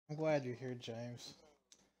I'm glad you're here, James.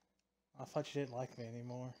 I thought you didn't like me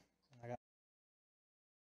anymore. I got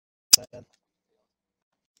sad.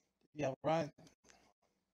 Yeah, Ryan.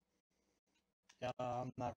 Yeah,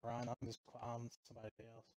 I'm not Ryan. I'm somebody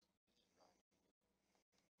else.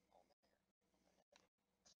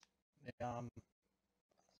 Yeah,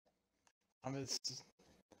 I'm just.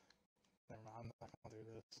 Never mind. I'm not gonna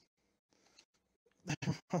do this.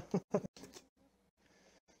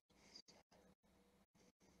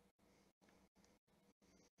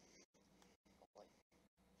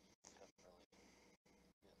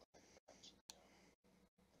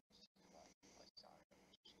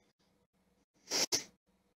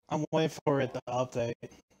 I'm waiting for it to update.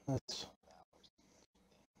 That's,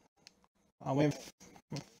 I'm waiting.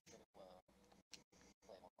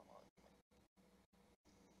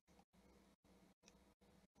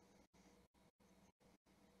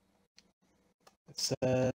 It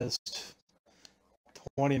says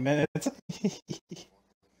 20 minutes.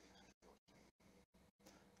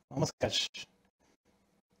 Almost got.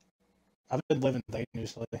 I've been living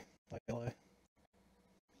dangerously lately.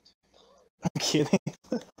 I'm kidding.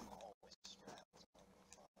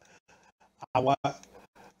 I, wa-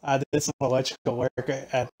 I did some electrical work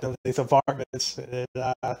at these apartments, and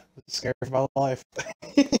I was scared for my life.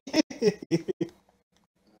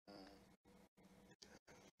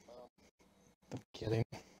 I'm kidding.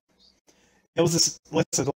 It was just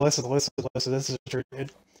listen. This is true.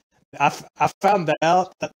 I found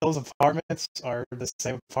out that those apartments are the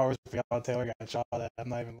same apartments Breonna Taylor got shot at. I'm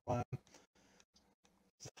not even lying.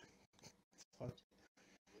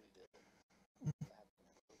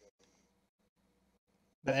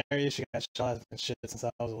 The area she got shot has been shit since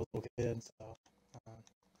I was a little kid. So, uh,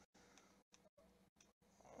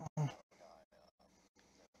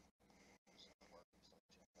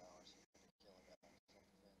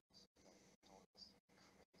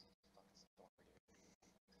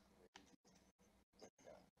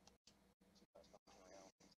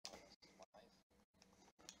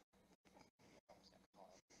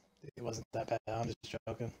 it wasn't that bad. I'm just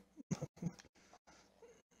joking.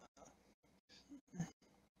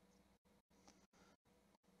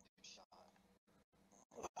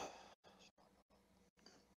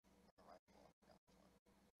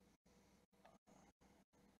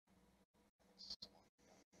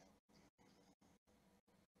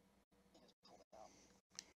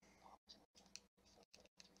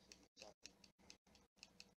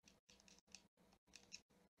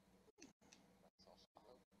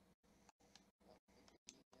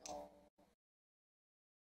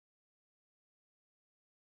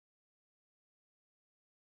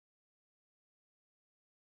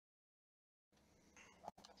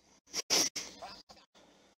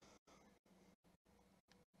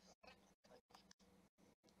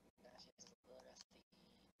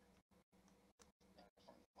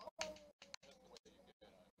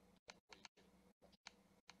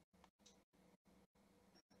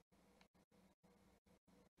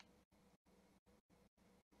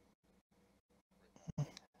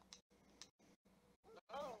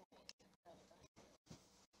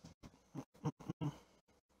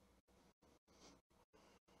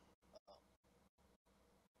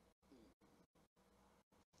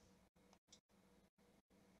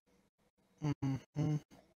 Mm-hmm.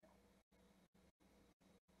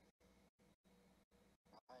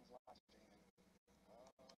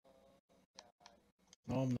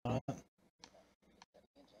 No, I'm not.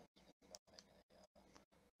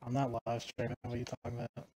 I'm not live streaming. What are you talking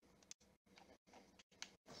about?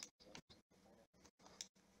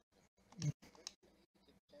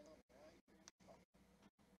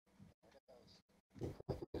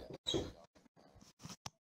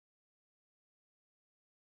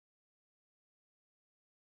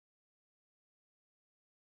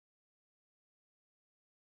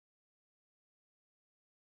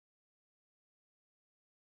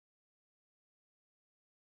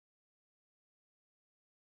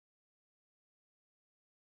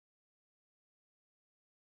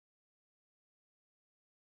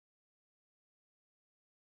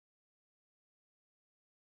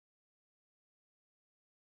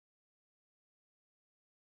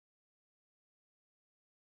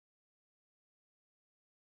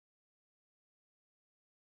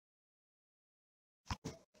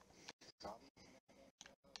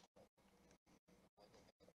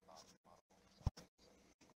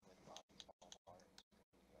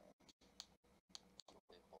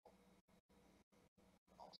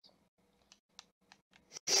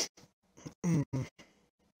 Mm.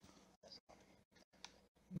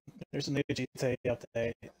 There's a new GTA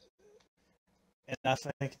update, and I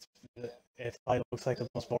think it probably looks like the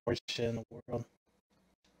most boring shit in the world.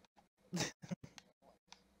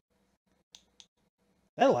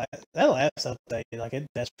 that last update, like it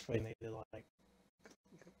desperately needed like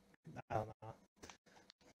I don't know.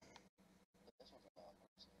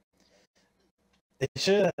 They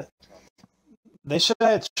should they should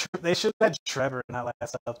have had Trevor in that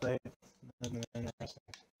last update. Interesting.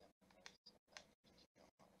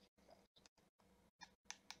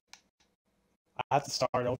 I have to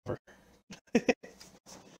start over.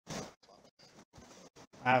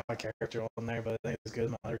 I have my character on there, but I think it's good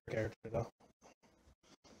as my other character though.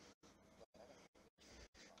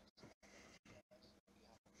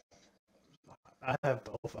 I have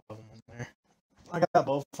both of them on there. I got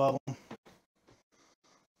both of them.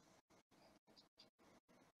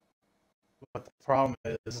 But the problem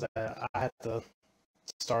is that I have to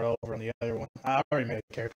start over on the other one. I already made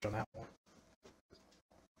a character on that one.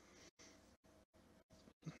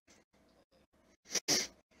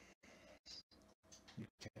 You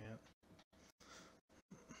can't.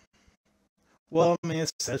 Well, I mean,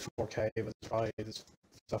 it says 4K, but it's probably just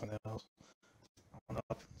something else. I don't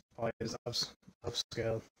know. Probably just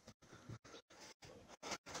upscaled. I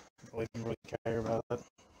don't even really care about it.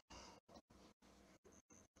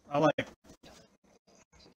 I like.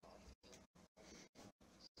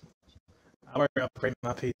 I already upgrade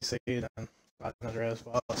my PC and buy another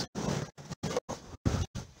Xbox.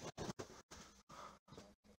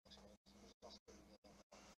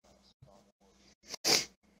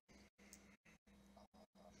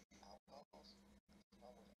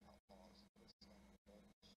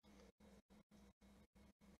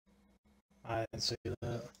 I didn't see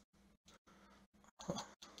that.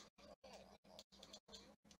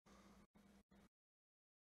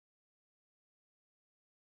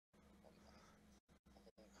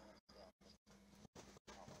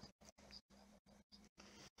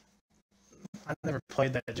 I never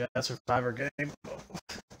played that Jet Survivor game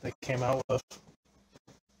they came out with.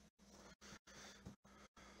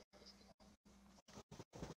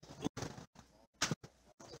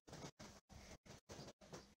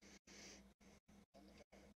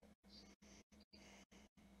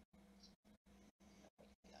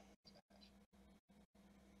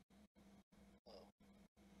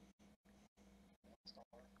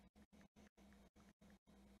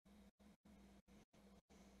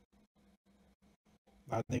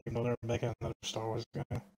 I didn't even know they were making another Star Wars game.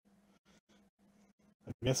 I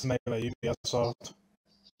guess it's made by Ubisoft.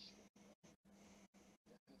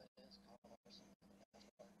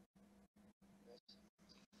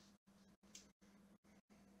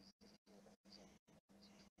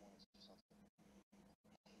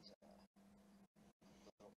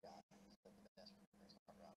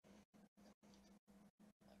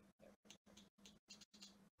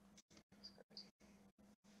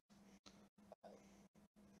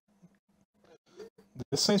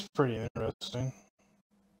 This seems pretty interesting.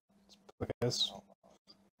 I guess.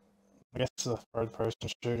 I guess it's a third-person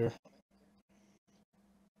shooter.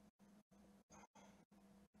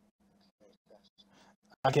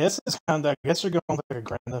 I guess it's kind of. I guess you're going like a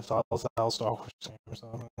Grand Theft Auto style Star Wars game or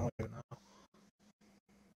something. I don't even know.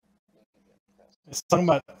 It's talking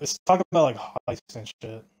about like heists and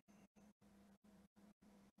shit.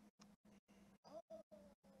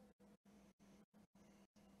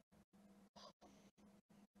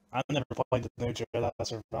 I never played the new Jedi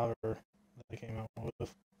Survivor that they came out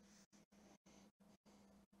with.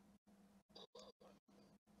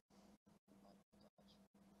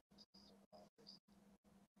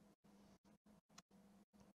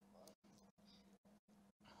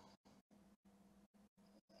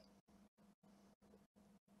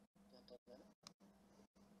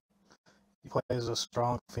 He plays a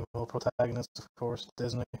strong female protagonist, of course,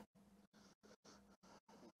 Disney.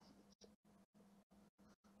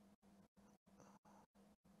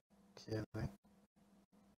 Kidding.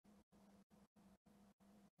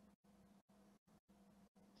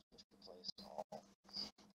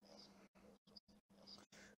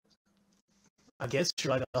 I guess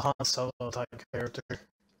you're like a Han Solo type character.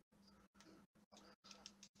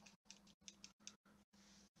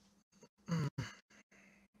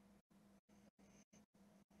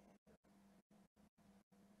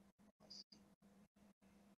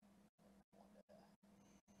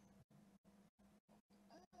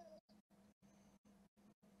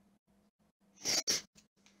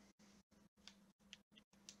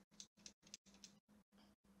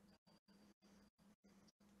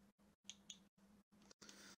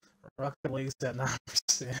 Rocket League's at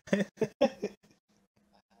 9%.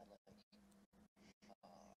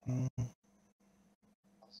 Mm.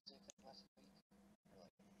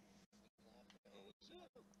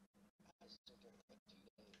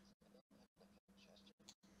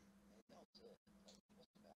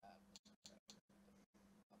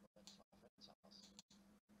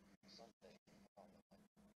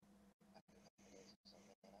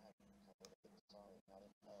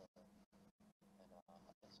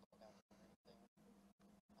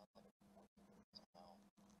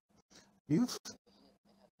 You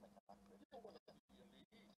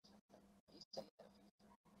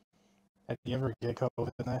Have you ever get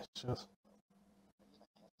COVID in that? Just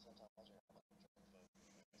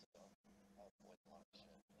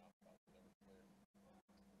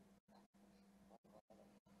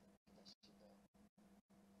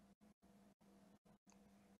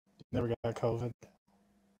never got COVID.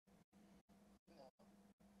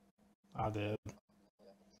 I did.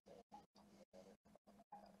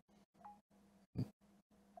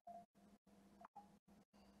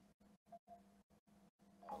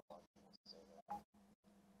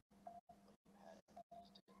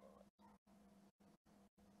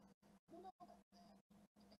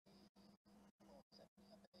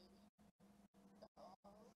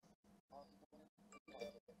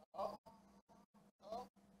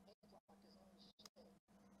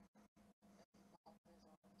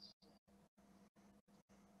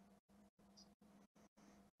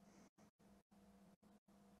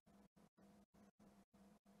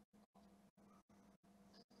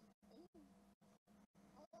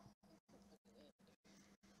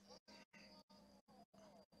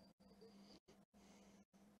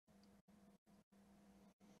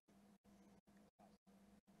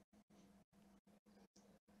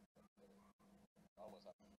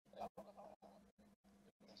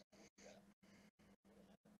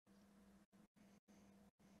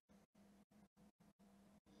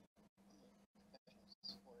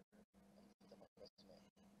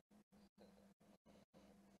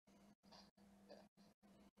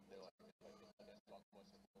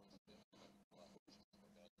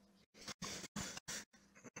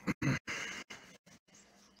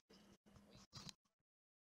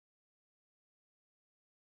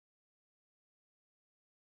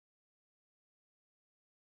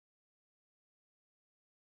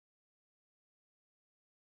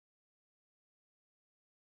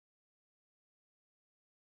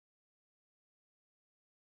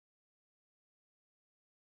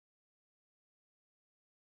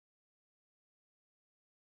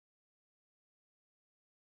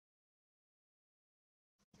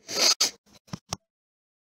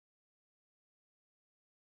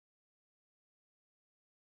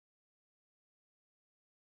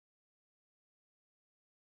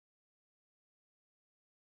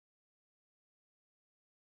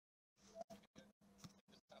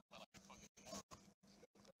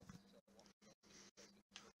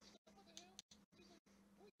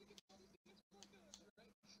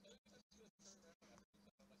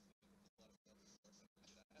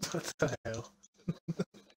 What the hell?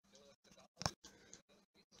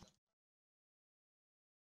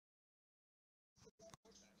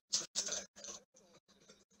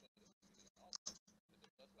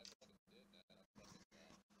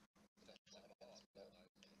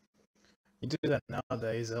 You do that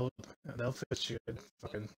nowadays, they'll fit you in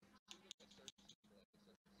fucking.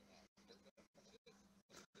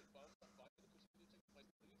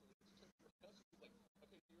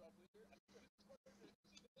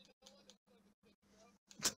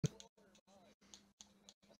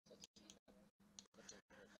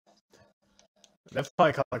 They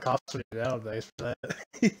probably call the cops on you nowadays for that.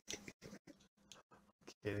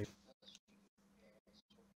 Kidding,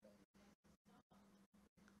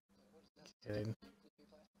 kidding.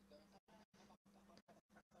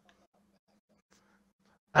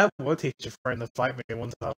 I had one teacher friend to fight me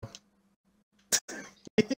one time.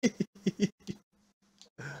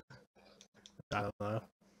 I don't know.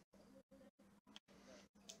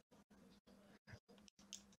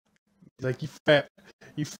 Like you fat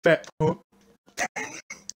punk.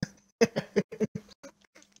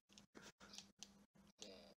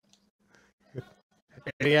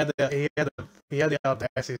 And he had the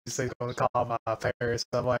audacity to say he's going to call my parents.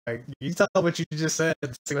 I'm like, you tell them what you just said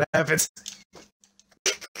and see what happens.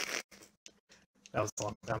 That was a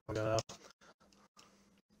long time ago.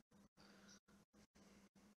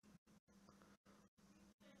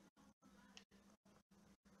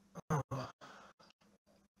 Oh.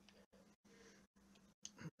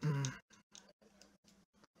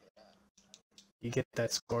 You get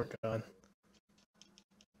that squirt gun.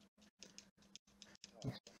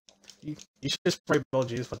 You should just spray Bill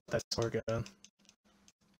juice with that squirt gun.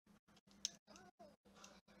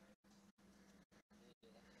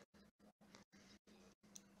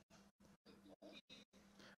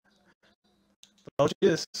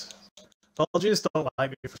 Belgians don't like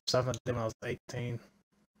me for something when I was 18.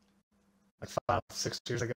 Like 5, 6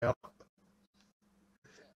 years ago.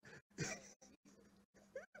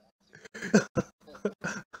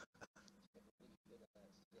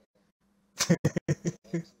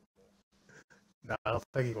 No, I don't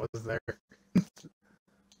think he was there.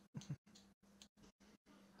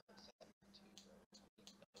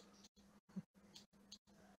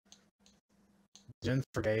 Jen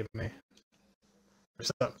forgave me. Or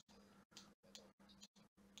something.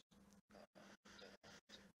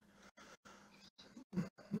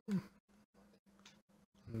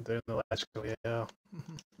 Doing the electrical, yeah.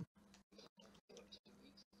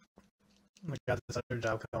 I got this other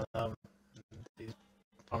job coming up. These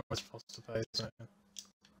farmers supposed to pay soon.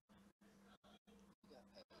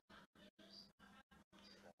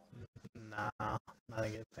 Nah, I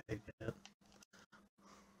didn't get paid yet.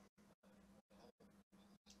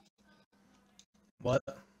 What?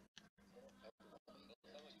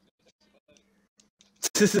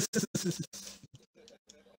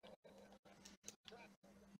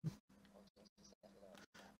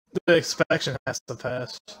 The inspection has to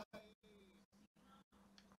pass.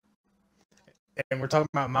 And we're talking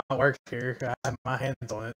about my work here. I have my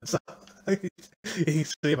hands on it. So you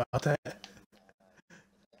see about that.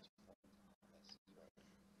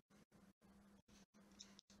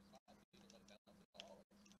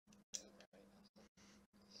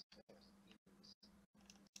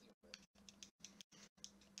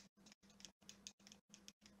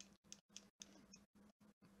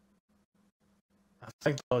 I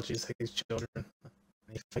think they'll just take these children.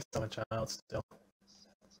 He fixed on a child still.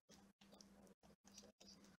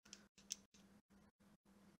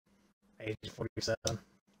 Age 47.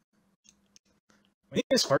 We need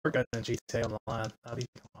a squirt gun in GTA Online. That'd be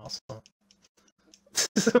awesome.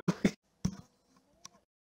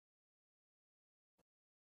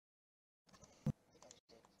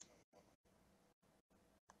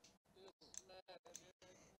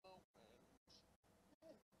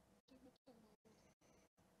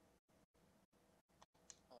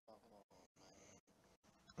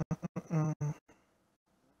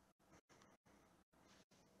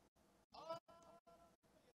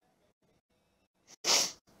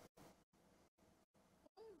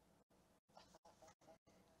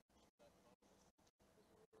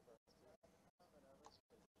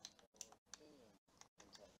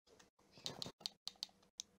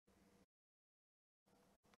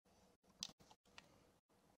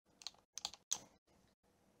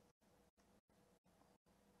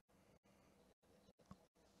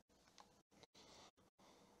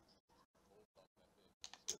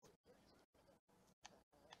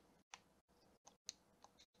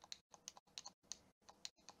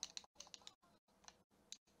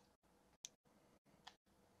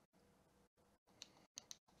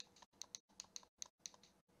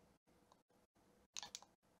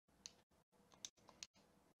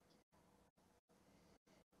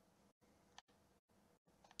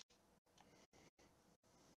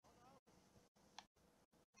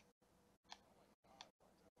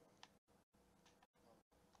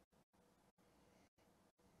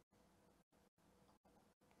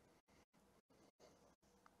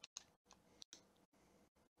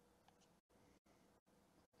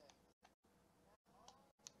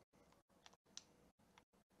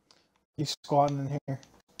 You squatting in here?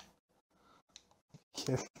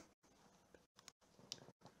 Yeah.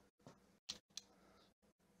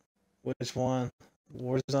 Which one?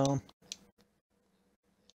 Warzone?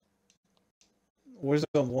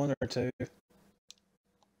 Warzone 1 or 2?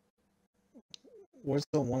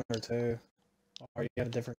 Warzone 1 or 2? Or you got a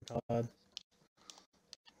different COD?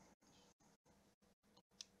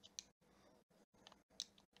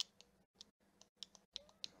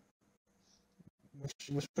 Which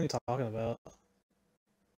one are you talking about?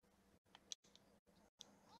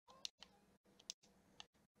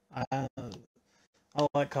 I I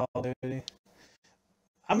like Call of Duty.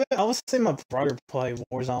 I was seeing my brother play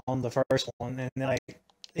Warzone, the first one, and like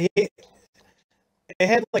it, it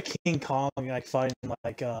had like King Kong like fighting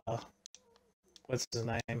like what's his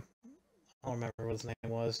name? I don't remember what his name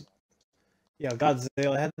was. Yeah,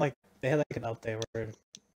 Godzilla. It had like they had like an update where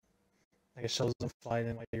like it shows them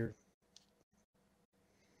fighting like you're.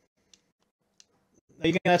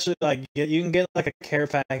 You can actually like you can get like a care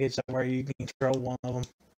package where you can control one of them.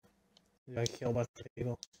 You like kill a bunch of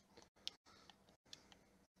people.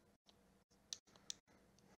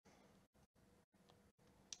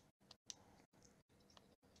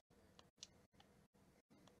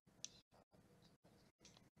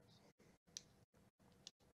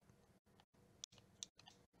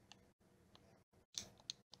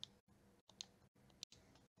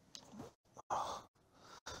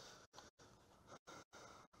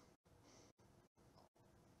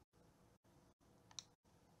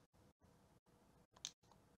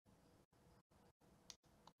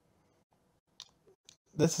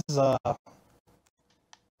 This is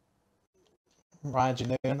Ryan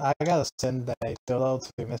Janoon. I gotta send a dodo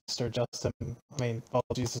to Mr. Justin. I mean, Paul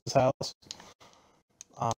Jesus' house.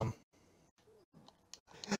 Um,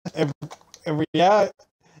 in, in reality,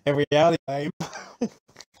 because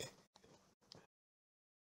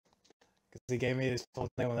he gave me his full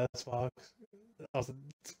name on Xbox. I was,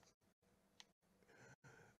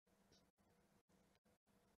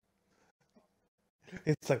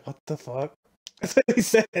 it's like, what the fuck? That's what he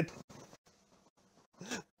said. What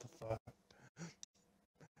the fuck?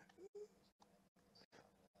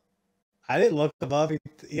 I didn't look him up.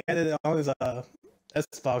 He had it on his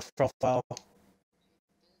Xbox profile.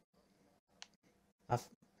 I,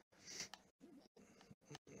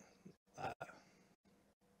 I,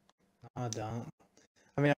 I don't.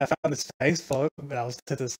 I mean, I found his Facebook, but I was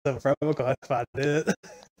tempted to send a promo code if I did.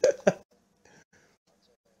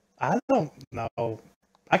 I don't know.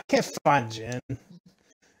 I can't find Jen.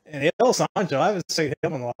 And El Sancho, I haven't seen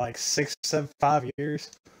him in like 6, 7, 5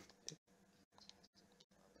 years.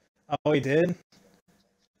 Oh, he did?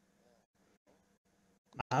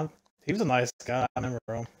 I, he was a nice guy. I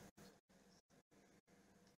remember him.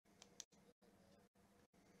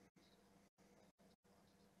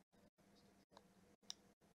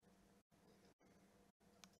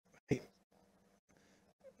 He,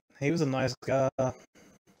 he was a nice guy.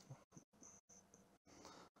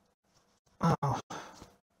 Oh,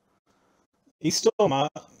 he's still on my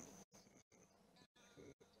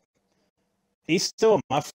he's still on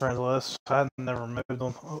my friend list. I never removed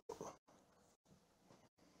him. Oh,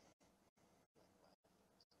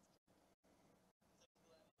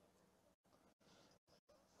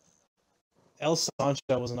 El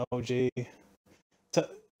Sancho was an OG. T-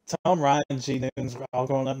 Tom Ryan G Noon's all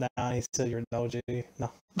growing up now, and he's still your OG.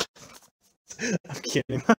 No, I'm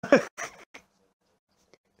kidding.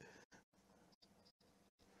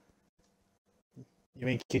 You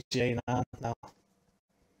mean KJ9? No,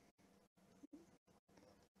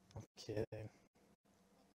 I'm kidding.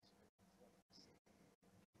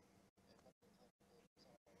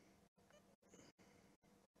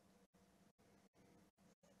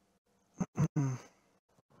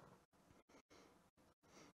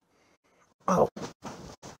 Oh,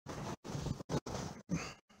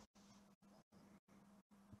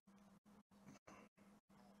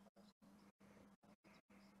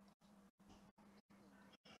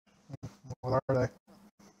 what are they?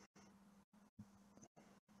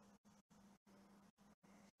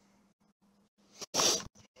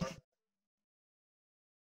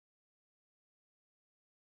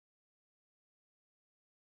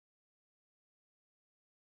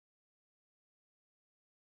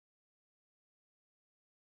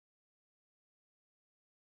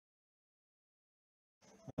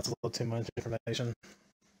 That's a little too much information.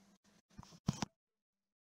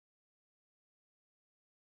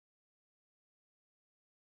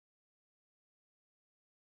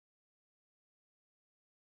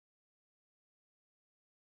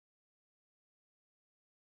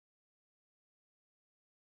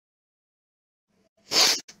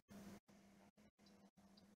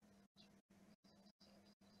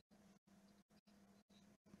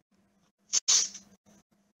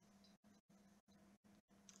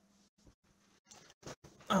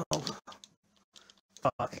 Oh,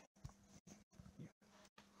 fuck.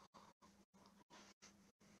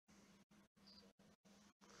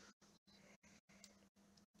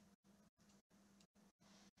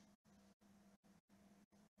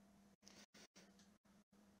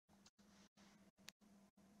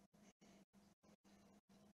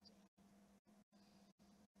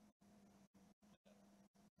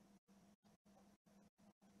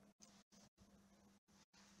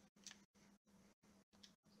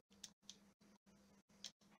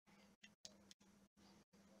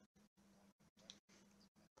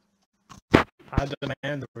 I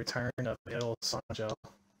demand the return of El Sancho.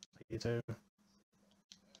 YouTube. I'm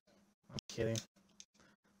kidding.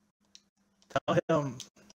 Tell him. I'm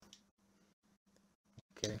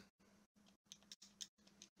kidding.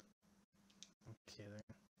 I'm kidding.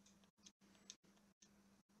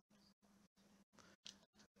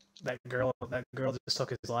 That girl just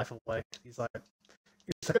took his life away. He's like,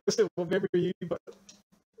 I still remember you, but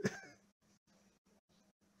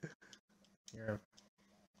you're.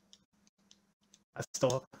 I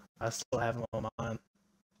still, I still have him on mine.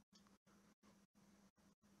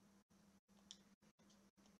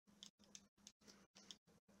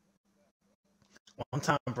 One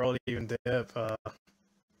time, Brody even did.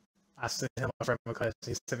 I sent him a friend request.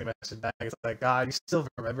 He sent me a message back. He's like, "God, you still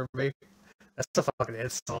remember me?" That's a fucking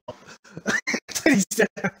insult. He said,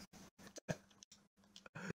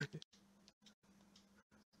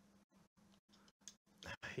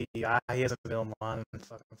 He hasn't been online in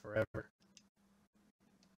fucking forever.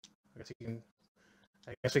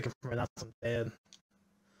 I guess we can pronounce him dead.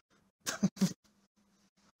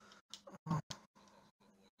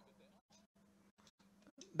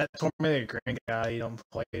 That tormented green guy, you don't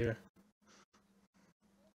play either.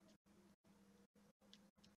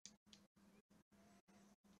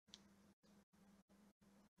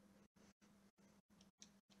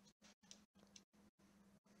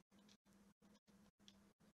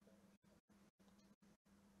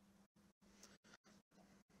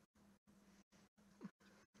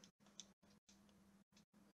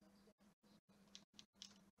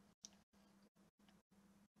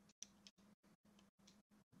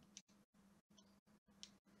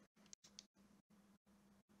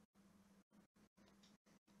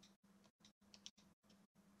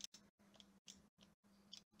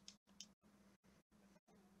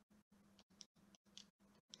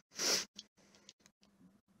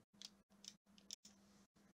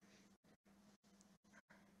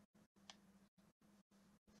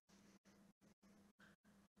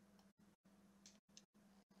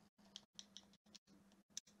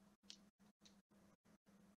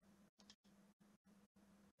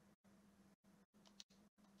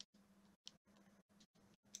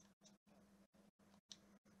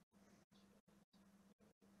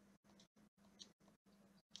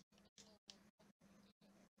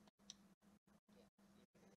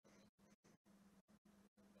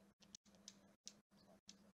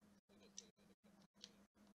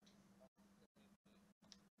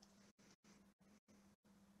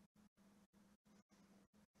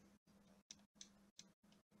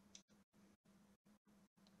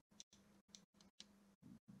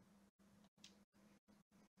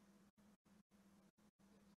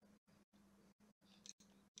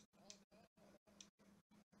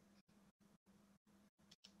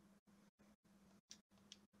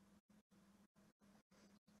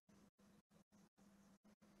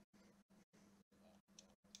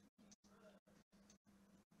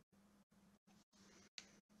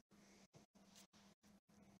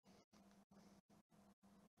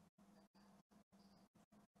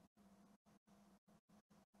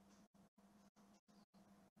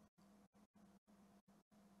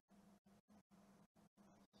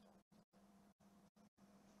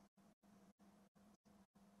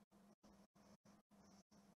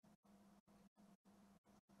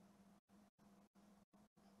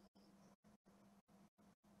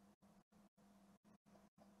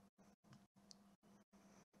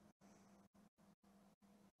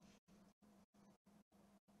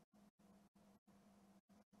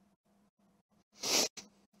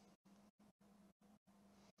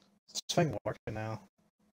 This thing working now.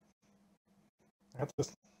 I have to.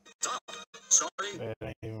 Sorry. It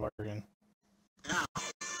ain't even working. Now,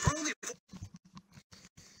 only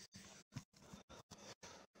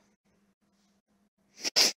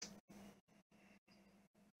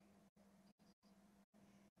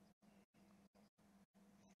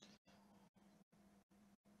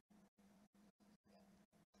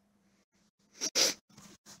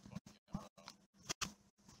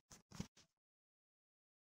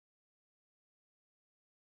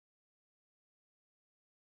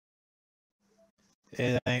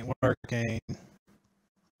It ain't working.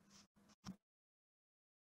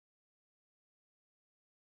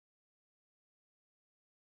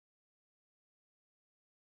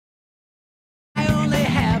 I only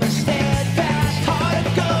have a steadfast heart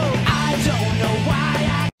of gold. I don't know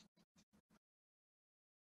why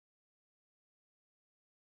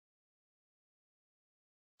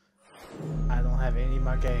I don't have any of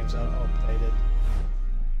my games updated.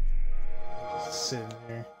 I'm just sitting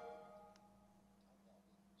here.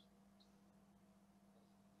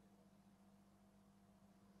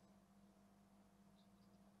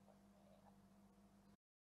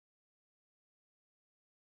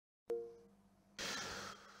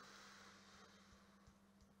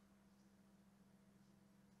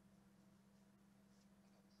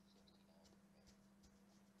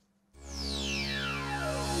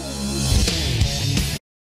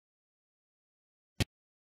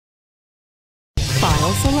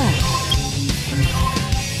 File select.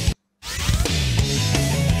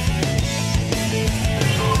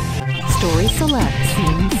 Story select.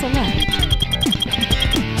 Scene select.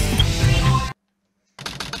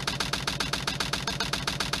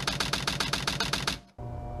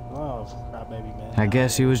 Oh, crap, baby man. I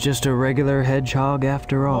guess he was just a regular hedgehog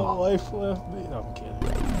after No all. life left me. No, I'm kidding.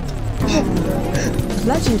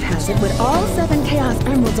 Legend has it when all 7 Chaos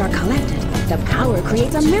Emeralds are collected, the power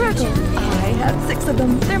creates a miracle. I have 6 of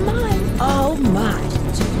them. They're mine. All mine.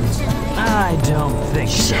 I don't think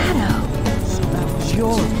so. Shadow. So that was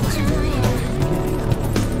was your plan?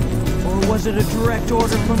 Or was it a direct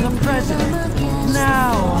order from the president?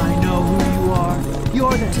 Now I know who you are.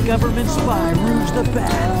 You're that government spy, Rouge the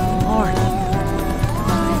Bat, aren't you?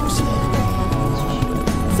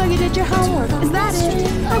 So you did your homework, is that it?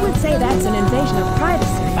 I would say that's an invasion of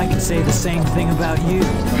privacy. I can say the same thing about you.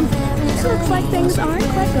 Looks like things aren't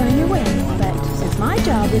quite going your way, but since my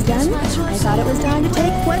job is done, I thought it was time to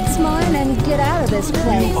take what's mine and get out of this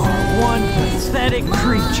place. You are one pathetic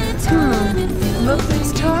creature. Look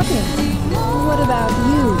who's talking. What about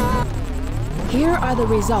you? Here are the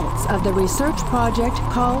results of the research project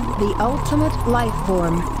called the Ultimate Life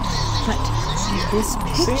Form. But this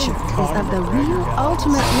picture is of the real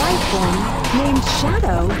ultimate life form named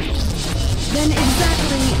Shadow. Then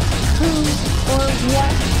exactly who or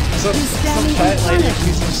what Some is standing fat in front lady of you?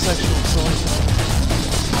 accused of sexual assault.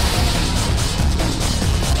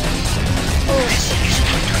 All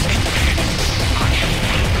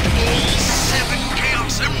 7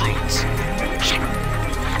 Chaos Emeralds. Shit.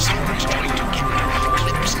 Someone's trying to kidnap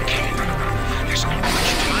Eclipse again. There's not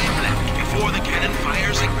much time left before the cannon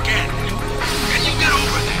fires again. Can you get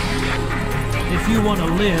over there? If you want to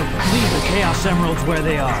live, leave the Chaos Emeralds where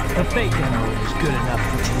they are. The fake emerald is good enough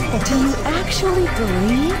for you. Do you actually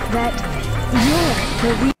believe that you're the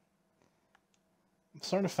real? I'm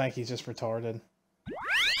starting to think he's just retarded.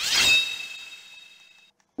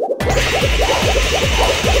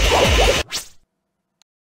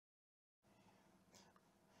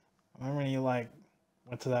 Remember when you like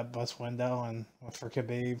went to that bus window and went for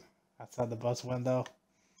Khabib outside the bus window?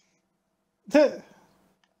 I'm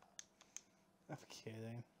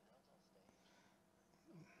kidding.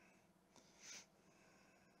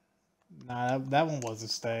 Nah, that one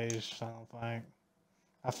wasn't staged, I don't think.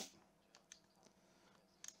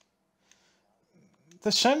 It's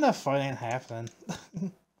a shame that fight ain't happening.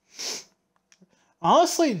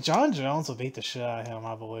 Honestly, John Jones will beat the shit out of him,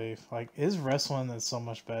 I believe. Like, his wrestling is so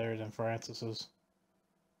much better than Francis's.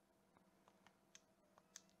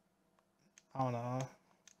 I don't know.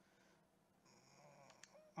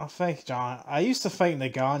 I think John... I used to think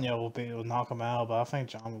Nagano would knock him out, but I think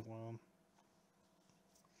John would win.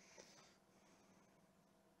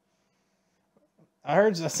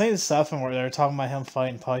 I seen stuff where they were talking about him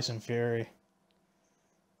fighting Tyson Fury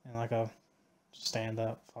in like a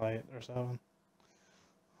stand-up fight or something.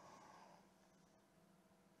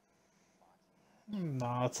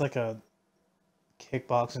 No, it's like a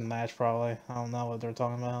kickboxing match probably. I don't know what they're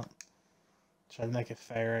talking about. Try to make it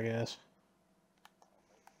fair, I guess.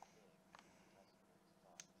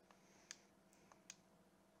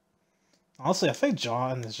 Honestly, I think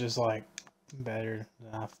John is just like better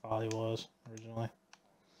than I thought he was originally.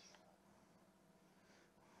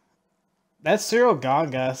 That Cyril Gahn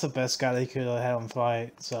guy, that's the best guy they could have had him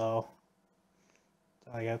fight, so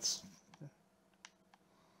I guess.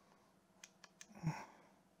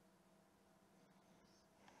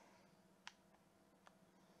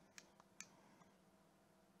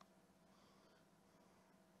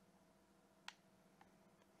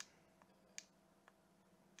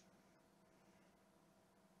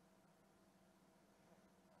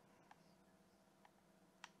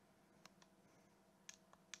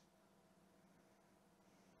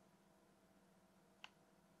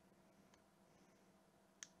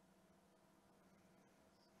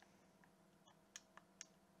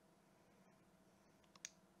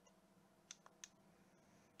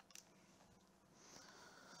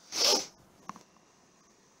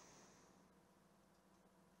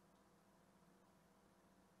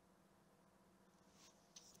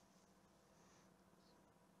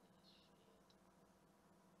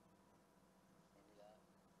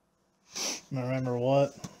 Remember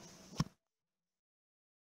what?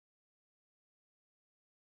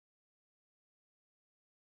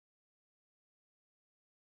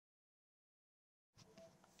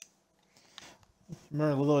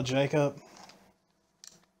 Remember little Jacob?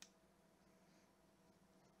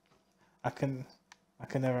 I could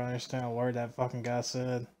never understand a word that fucking guy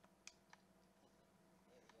said.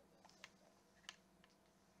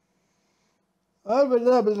 Oh,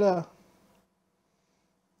 blah, blah, blah.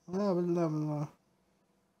 Blah, blah, blah.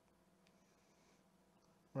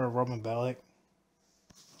 Or Roman Bellic.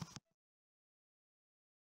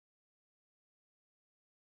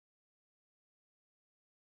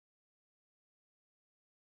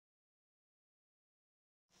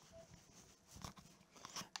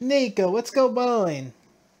 Nico, let's go bowling.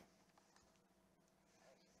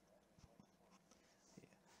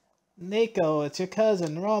 Nico, it's your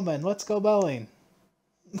cousin Roman. Let's go bowling.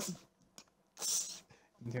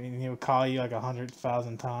 He would call you like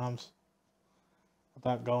 100,000 times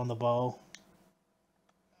about going to bowl.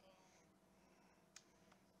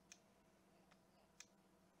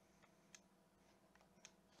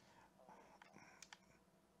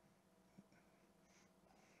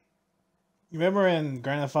 You remember in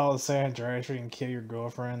Grand Theft Auto San Andreas where you can kill your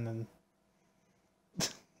girlfriend and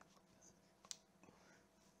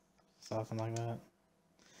something like that?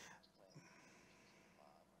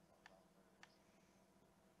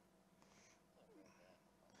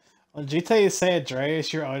 On GTA San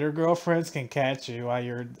Andreas, your other girlfriends can catch you while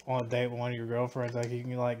you're on a date with one of your girlfriends. Like you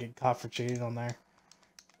can like get caught for cheating on there.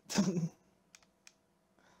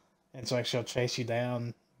 And so like she'll chase you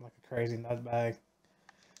down like a crazy nutbag.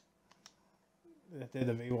 That did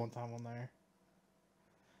to me one time on there.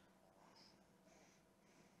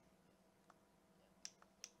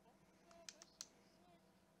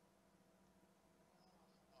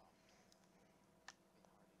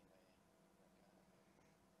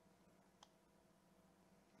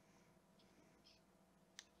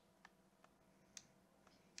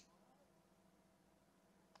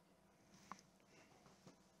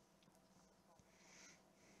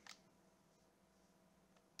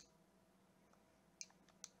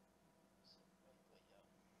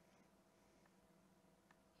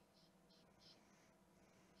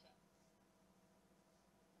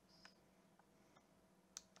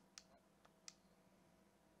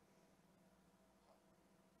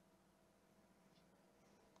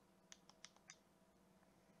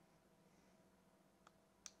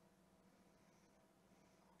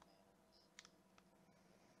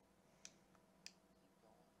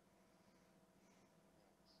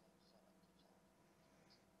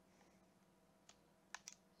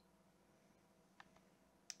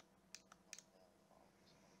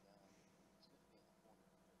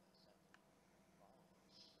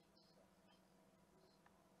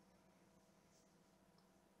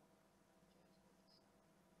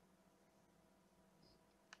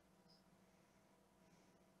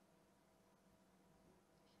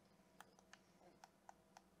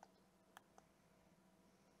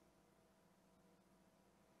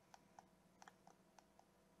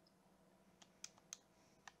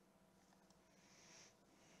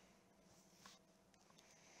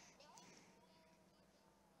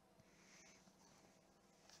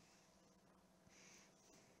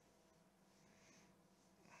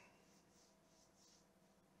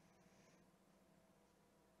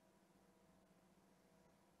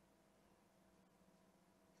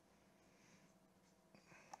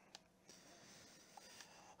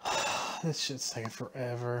 This shit's taking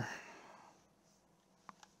forever.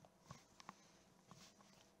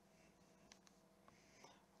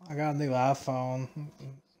 I got a new iPhone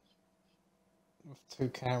with two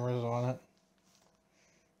cameras on it.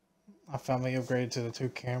 I finally upgraded to the two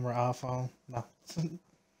camera iPhone. No.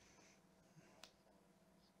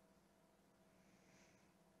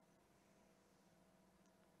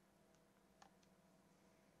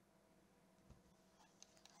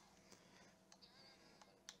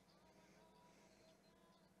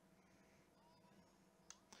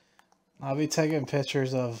 I'll be taking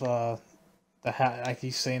pictures of like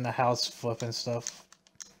you seen the house flipping stuff,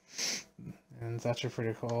 and it's actually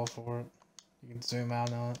pretty cool for it. You can zoom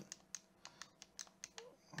out on it.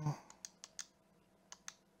 Oh,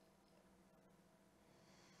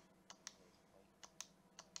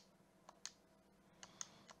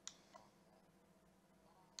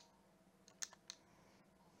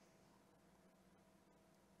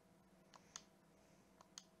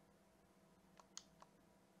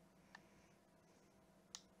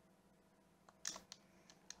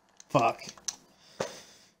 fuck.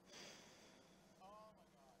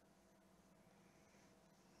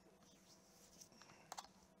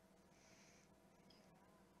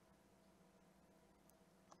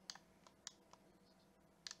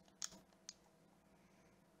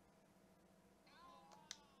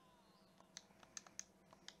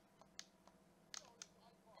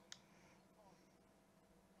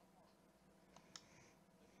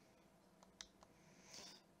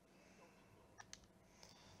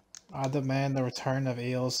 I demand the return of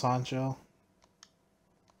El Sancho.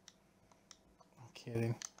 I'm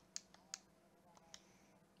kidding.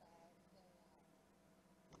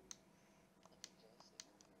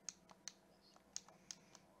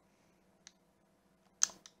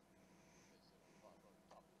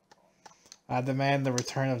 I demand the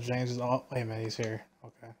return of James's. Oh, wait a minute, he's here.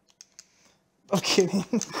 Okay. I'm kidding.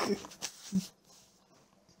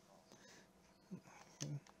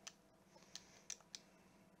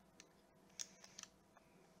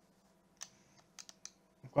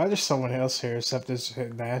 Why there's someone else here except this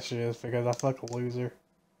Nash is because I feel like a loser.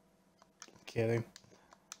 I'm kidding.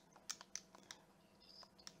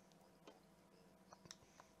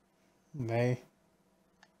 May.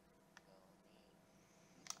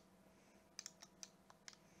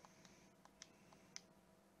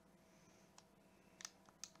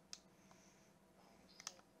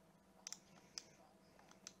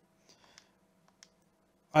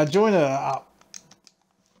 I joined a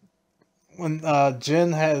when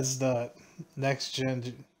Jen has the next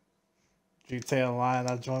gen GTA Online.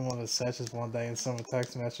 I joined one of the sessions one day and some of the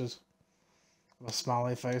text messages with a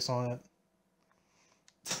smiley face on it.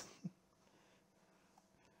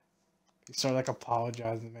 He started like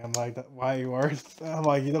apologizing to me. I'm like, why are you worried? I'm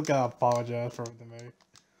like, you don't gotta apologize for it to me.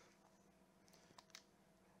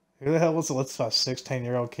 Who the hell wants to listen to a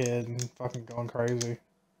 16-year-old kid and fucking going crazy?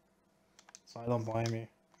 So I don't blame you.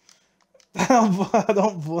 I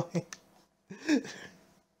don't blame.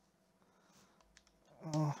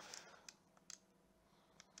 Oh.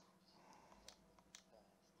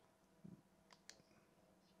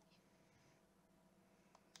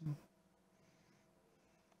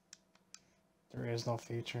 There is no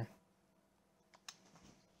future.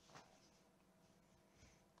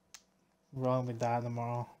 We're all gonna be dying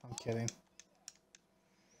tomorrow. I'm kidding.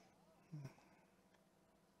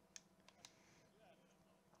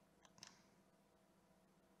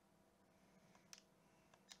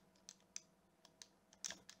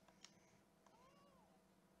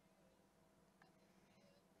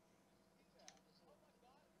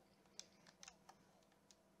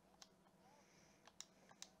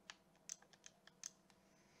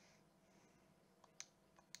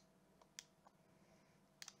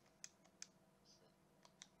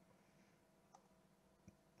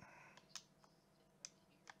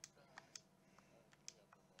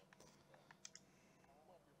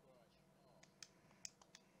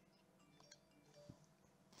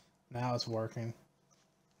 Now it's working.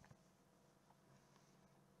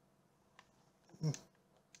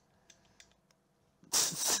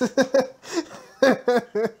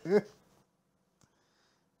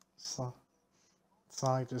 So,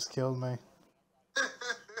 Sonic just killed me.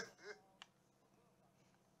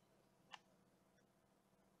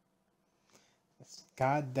 This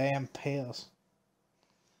goddamn piss.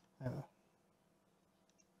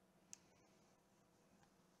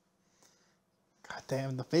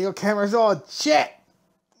 Goddamn, the video camera's on shit.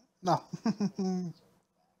 No.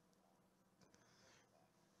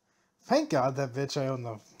 Thank God that bitch I own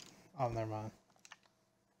the. Oh, never mind.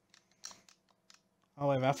 Oh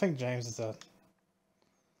wait a minute, I think James is a.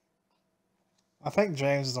 I think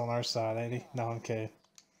James is on our side, ain't he? No, I'm kidding.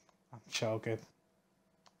 I'm choking.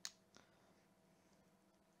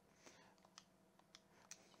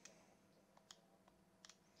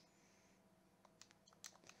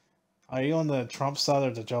 Are you on the Trump side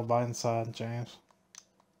or the Joe Biden side, James?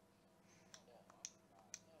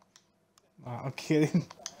 I'm kidding.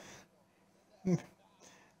 I'm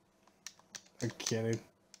kidding.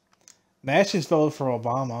 Nash just voted for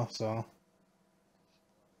Obama, so.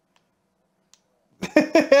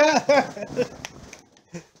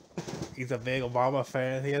 He's a big Obama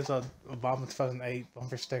fan. He has a Obama 2008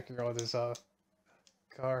 bumper sticker on his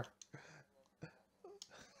car.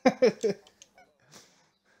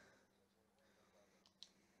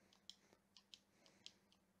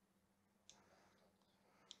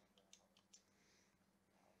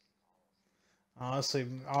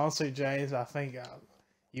 Honestly, James, I think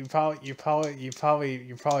you're probably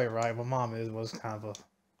right. My mom was kind of a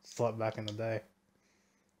slut back in the day.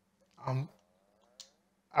 I'm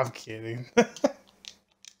I'm kidding.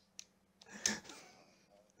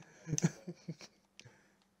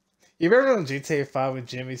 You remember on GTA 5 when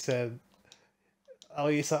Jimmy said, "Oh,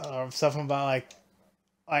 you saw or something about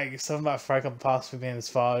like something about Franklin possibly being his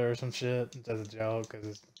father or some shit as a joke because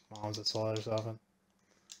his mom's a slut or something."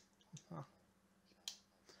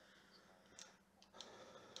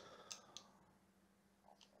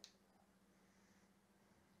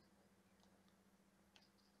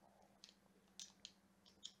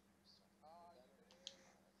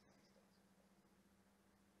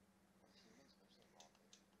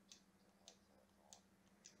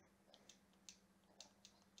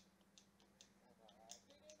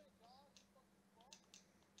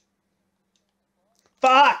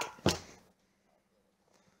 Fuck!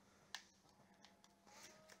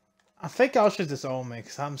 I think y'all should disown me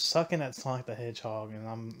because I'm sucking at Sonic the Hedgehog and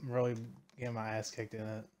I'm really getting my ass kicked in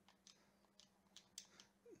it.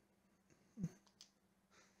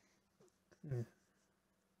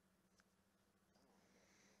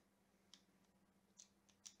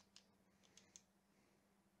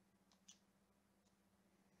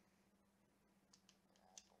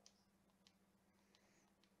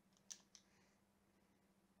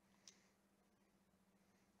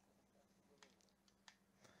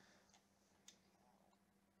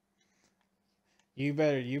 You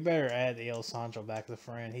better add El Sancho back as a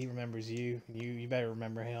friend. He remembers you. You better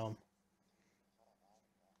remember him.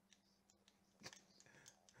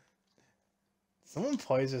 Someone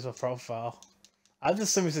plays as a profile. I just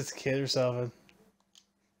assume it's his kid or something.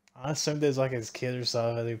 I assume there's like his kid or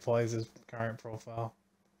something who plays his current profile.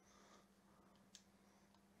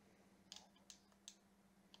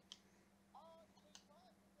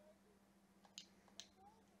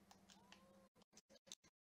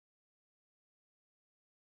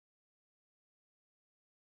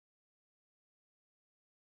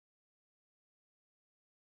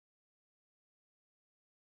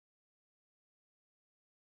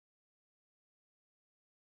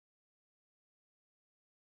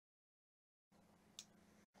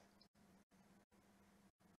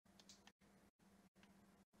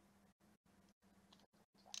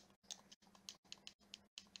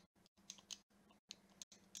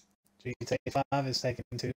 GTA 5 is taking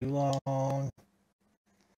too long.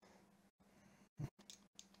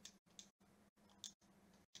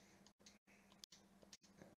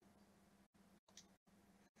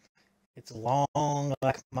 It's long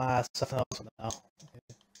like my something else now.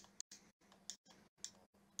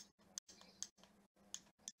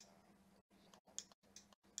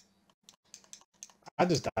 I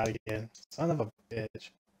just died again. Son of a bitch.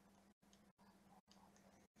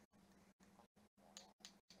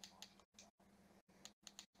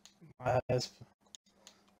 It's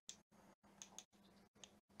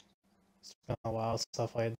been a while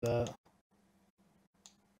stuff like that.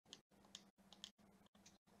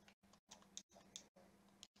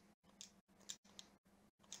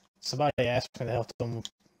 Somebody asked me to help them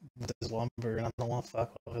with his lumber, and I don't want to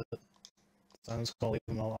fuck with it. So I'm just gonna leave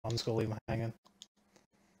him alone. I'm just gonna leave him hanging.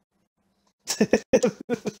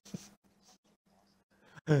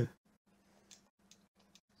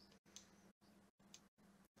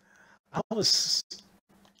 I was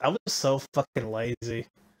so fucking lazy.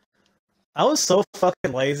 I was so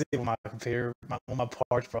fucking lazy when my computer, when my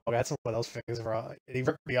parts broke. That's what those things were. And he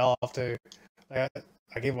ripped me off too. Like,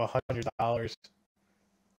 I gave him $100,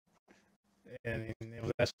 and it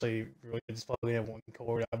was actually really just plugging in one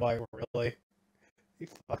cord. I'm like, really? He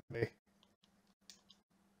fucked me. It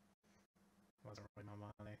wasn't really my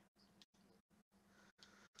money.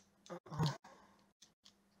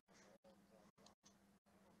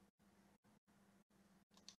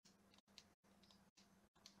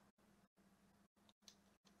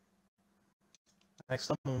 Next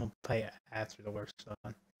time I'm gonna pay after the work's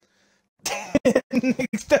done.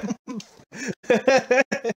 Next time.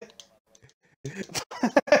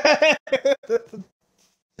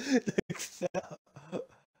 Next time.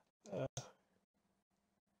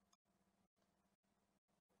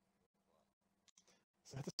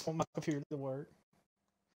 So I just want my computer to work.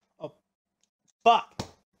 Oh, fuck!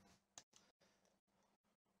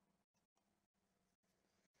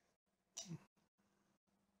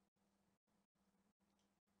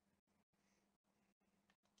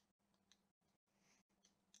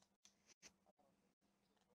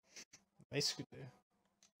 Basically,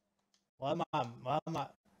 why am I,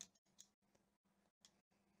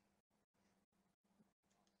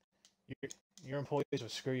 your employees will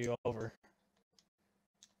screw you over.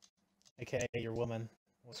 AKA your woman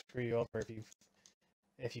will screw you over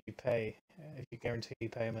if you guarantee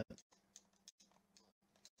payment.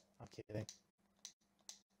 I'm kidding.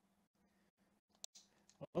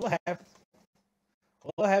 What will happen?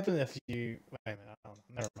 What will happen if you? Wait a minute. I don't know.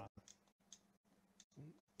 Never mind.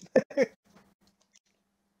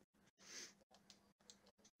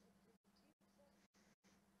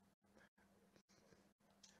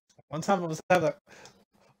 One time I was having a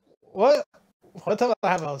what? One time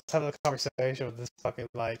I was having a conversation with this fucking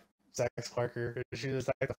like sex worker, and she was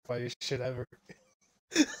like the funniest shit ever.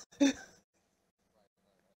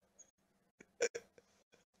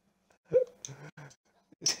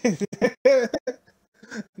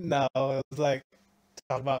 No, it was like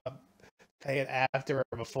talking about paying after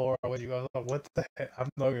or before when you go. Like, what the heck? I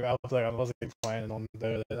was like, I wasn't even planning on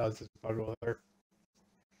doing it. I was just fucking with her.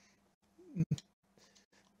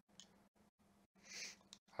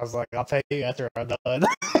 I was like, I'll pay you after I'm done.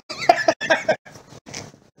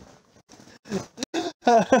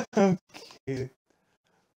 I'm kidding. It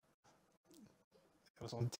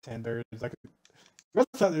was on Tinder. It's like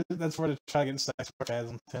that's where to try to get sex work ads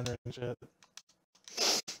on Tinder and shit.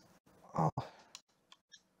 Oh.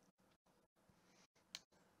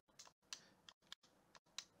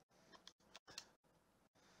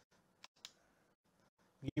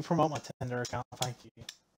 You promote my Tinder account, thank you.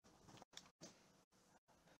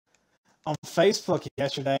 On Facebook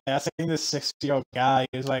yesterday, I seen this 60-year-old guy.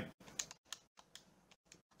 He was like,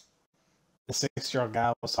 the 60-year-old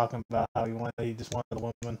guy was talking about how he just wanted a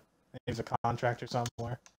woman. He was a contractor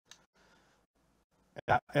somewhere.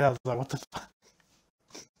 And I was like, what the fuck?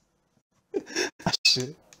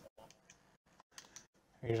 Shit.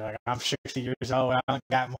 He's like, I'm 60 years old. I don't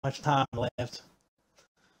got much time left.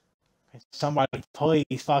 Somebody,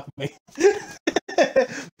 please fuck me.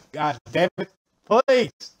 God damn it.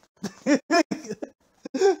 Please.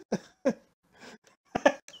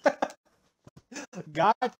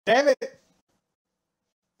 God damn it.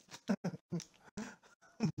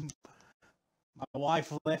 My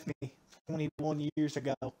wife left me 21 years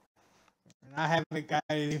ago. And I haven't got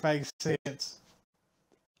anything since.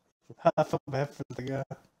 I feel bad for the guy.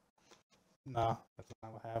 No, that's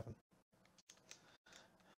not what happened.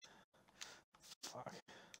 Fuck.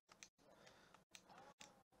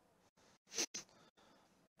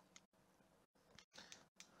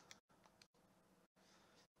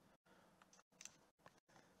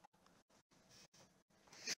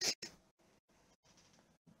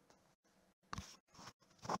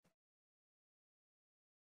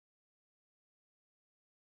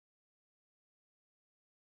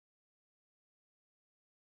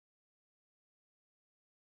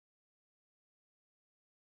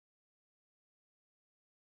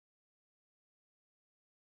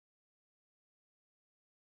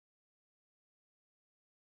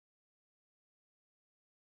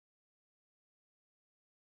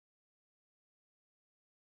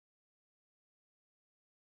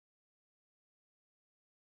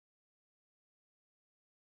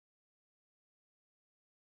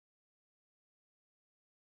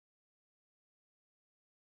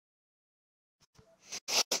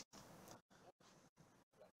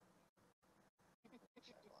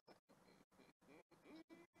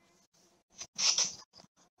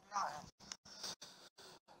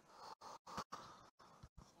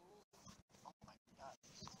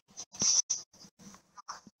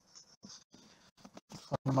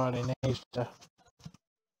 Somebody needs to.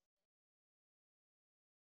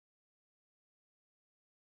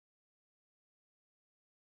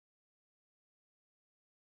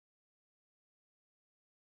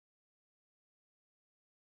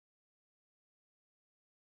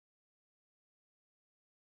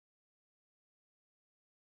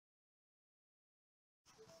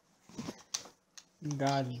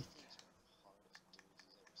 God.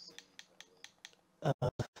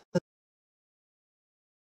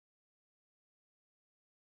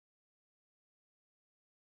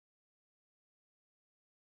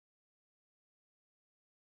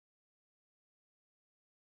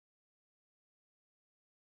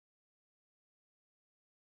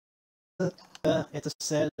 It's a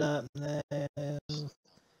setup. No.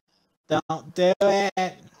 Don't do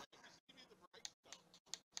it.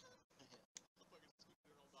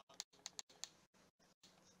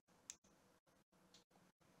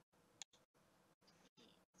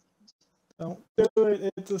 Don't do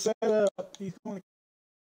it. It's a setup. He's going to.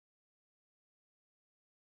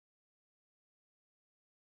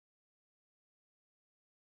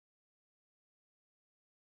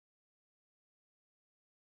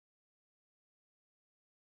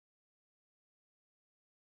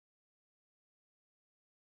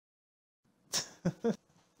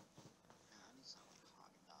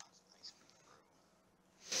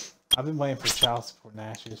 I've been waiting for child support and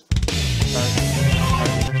ashes for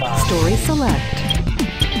 35. Story select.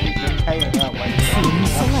 Hey, no, wait. Scene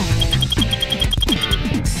select.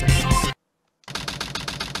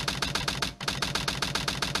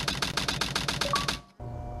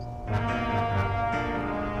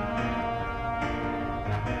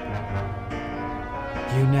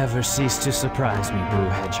 You never cease to surprise me, Blue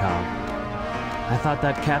Hedgehog. I thought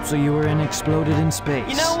that capsule you were in exploded in space.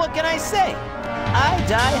 You know, what can I say? I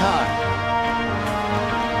die hard.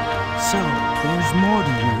 So, there's more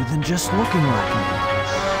to you than just looking like me.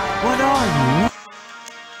 What are you?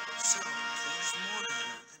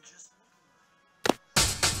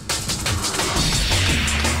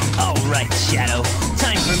 All right, Shadow.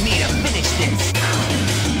 Time for me to finish this.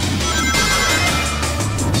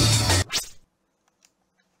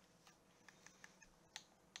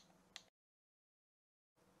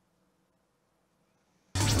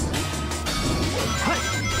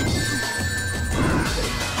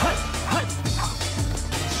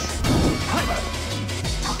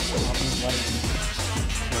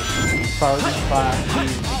 First 5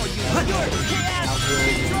 years. I'm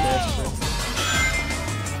really desperate.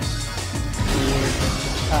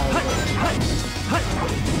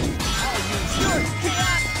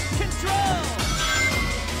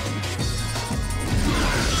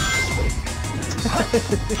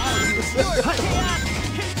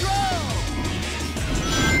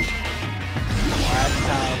 Last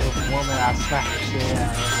time with a woman, I smacked the shit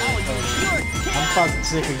out of her. I'm fucking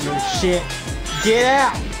sick of your shit. Get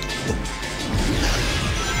out!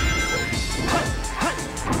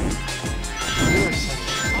 You're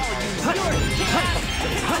such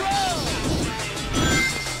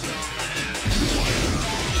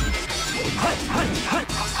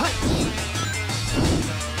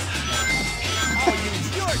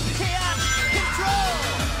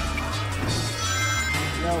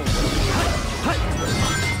know.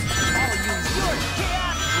 I'll use your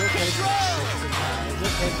chaos control! Is it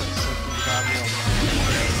okay for 65-year-old?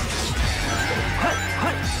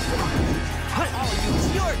 I'll use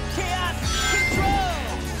your chaos control!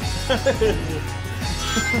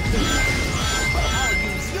 I'll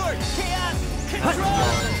use your chaos control!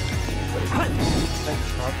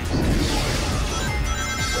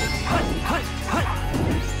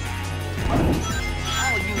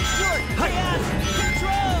 I'll use your chaos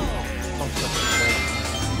control!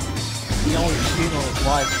 He only cheated on his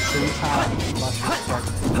wife 3 times.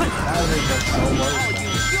 That would have been so I'll worried.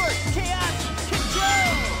 use your chaos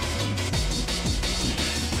control!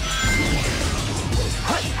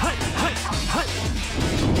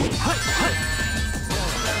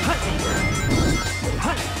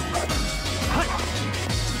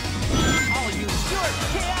 I'll use your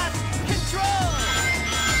chaos control!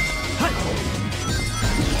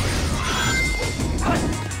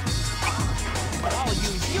 I'll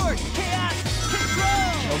use your chaos control!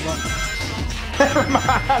 Never mind.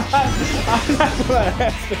 I'm not gonna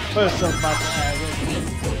ask the question I'm about to ask.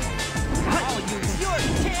 I'll use your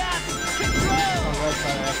chaos control! I'm not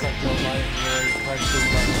trying to ask like Joe Biden really practicing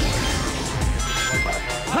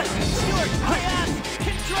I'll use your chaos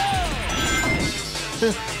control!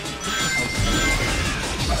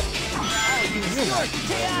 I'll use your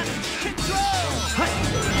chaos control!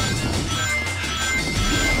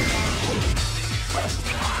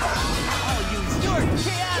 I'll use your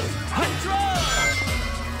chaos control!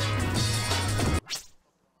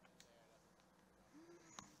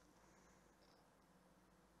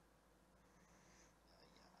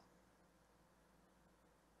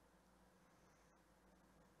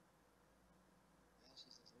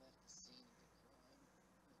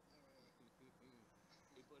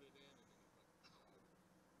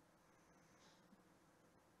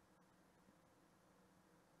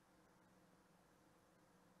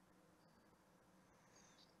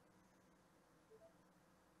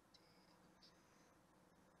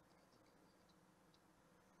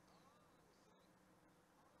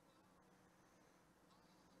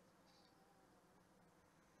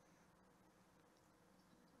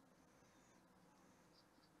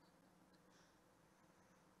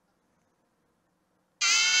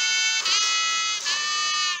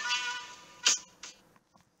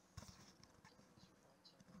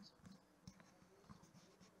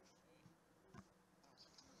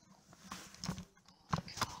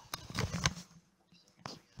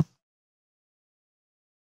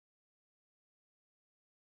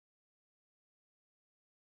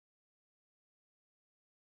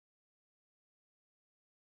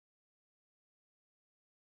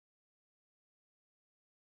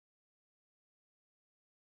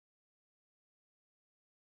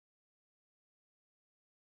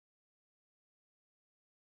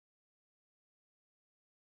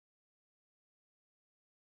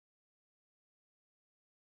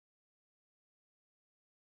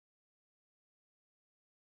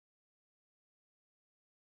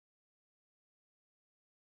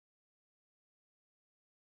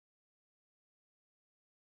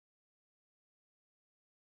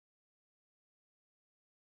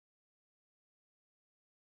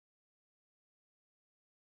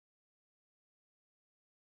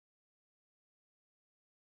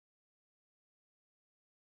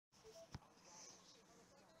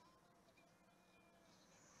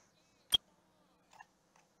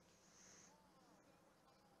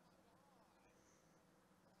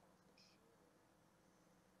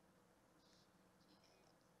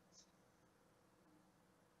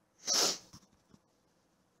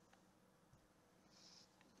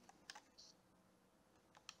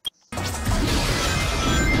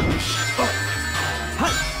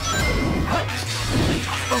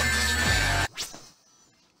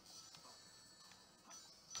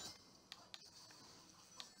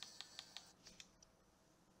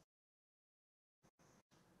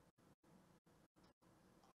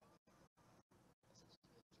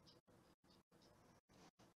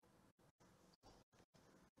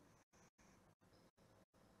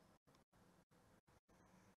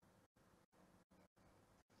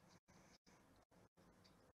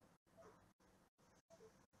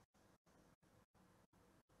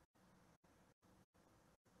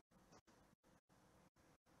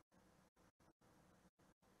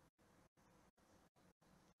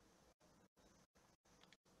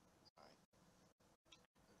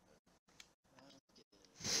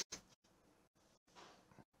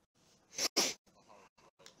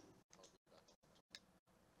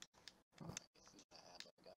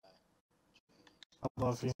 I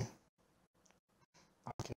love you.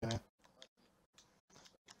 I'm kidding.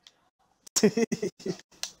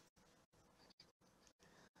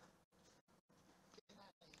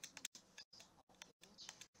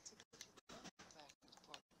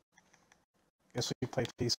 Guess we play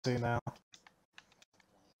PC now.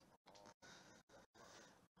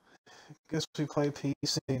 Guess we play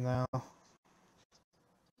PC now. I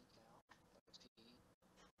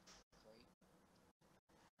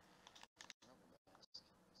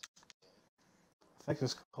think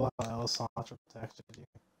it's cool how Alessandra protected you.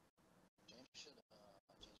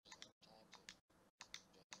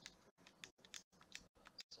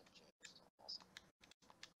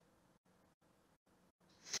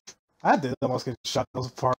 I did almost get shot in those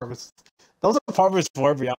apartments. Those apartments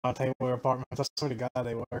were beyond Taylor apartments. I swear to God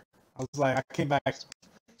they were. I was like, I came back.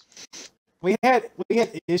 We had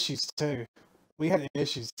issues too. We had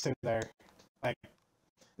issues too there. Like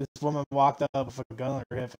this woman walked up with a gun on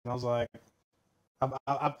her hip, and I was like,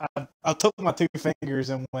 I took my two fingers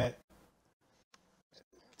and went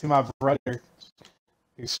to my brother,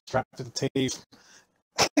 who's strapped to the teeth.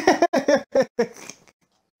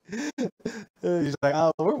 He's like,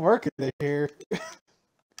 "Oh, we're working here."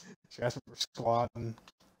 She asked for a squad, and I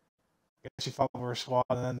guess she fought over a squad,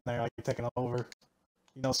 and then they're like taking over.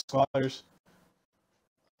 You know, squatters.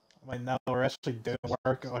 I'm like, no, we're actually doing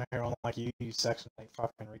work on here on like you section, like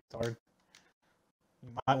fucking retard. You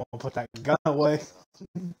might want to put that gun away.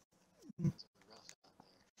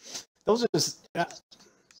 Those are just.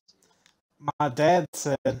 My dad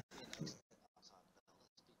said.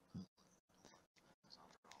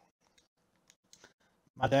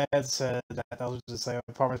 My dad said that those are the same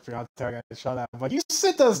apartments beyond I got shot at. But you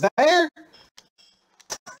sent us there?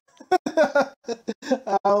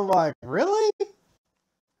 I'm like, really?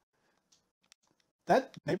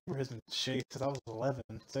 That neighborhood's been shitty since I was 11,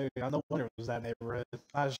 too. I no wonder it was that neighborhood.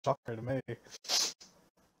 That was a shocker to me.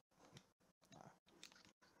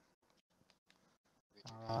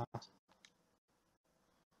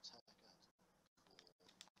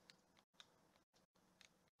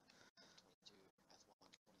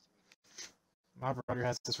 My brother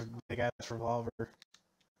has this big ass revolver.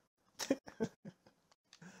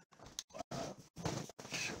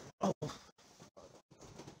 Oh. I'm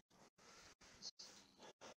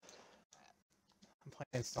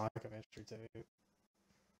playing Sonic Adventure too.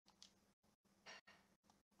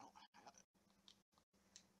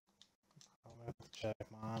 I'm gonna have to check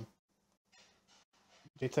mine.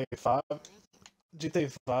 GTA 5?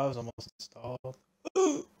 GTA 5 is almost installed.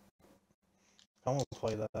 I want to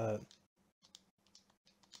play that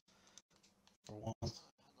for once.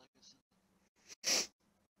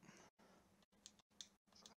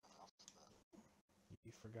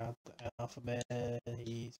 You forgot the alphabet,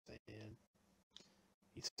 he said.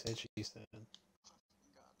 He said, she said.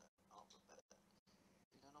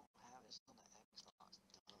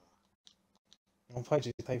 I'm gonna play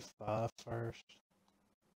GTA 5 first.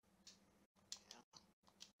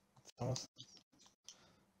 I want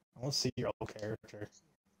to see your old character.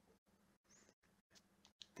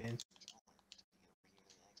 Then.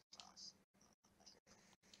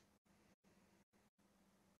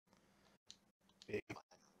 Big.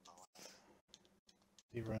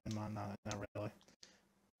 You running mine? Not really.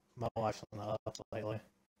 My life's on the up lately.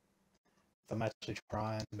 I'm actually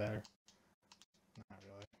trying better. Not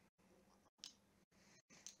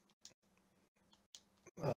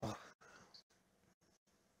really. Ugh.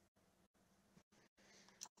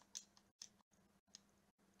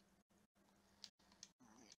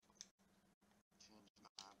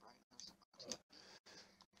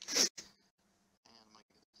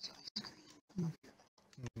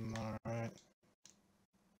 Alright.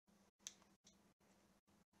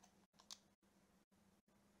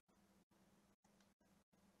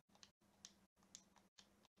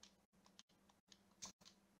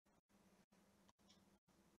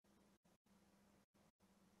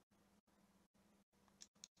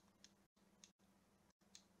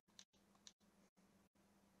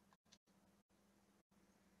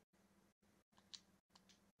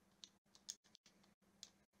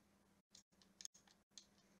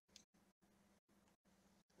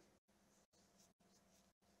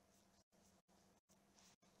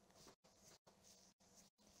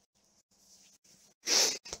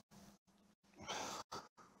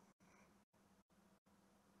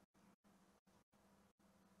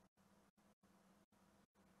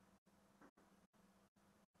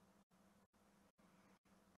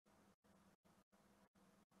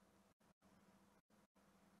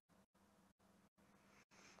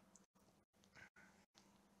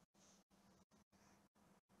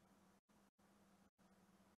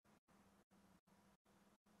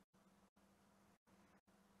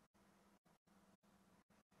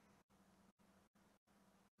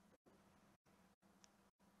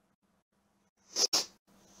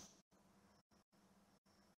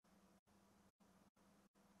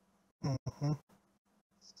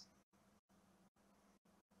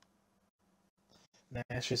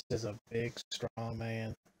 Nash just is a big, strong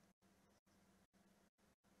man.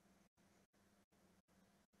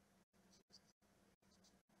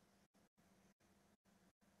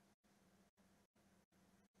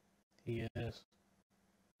 He is.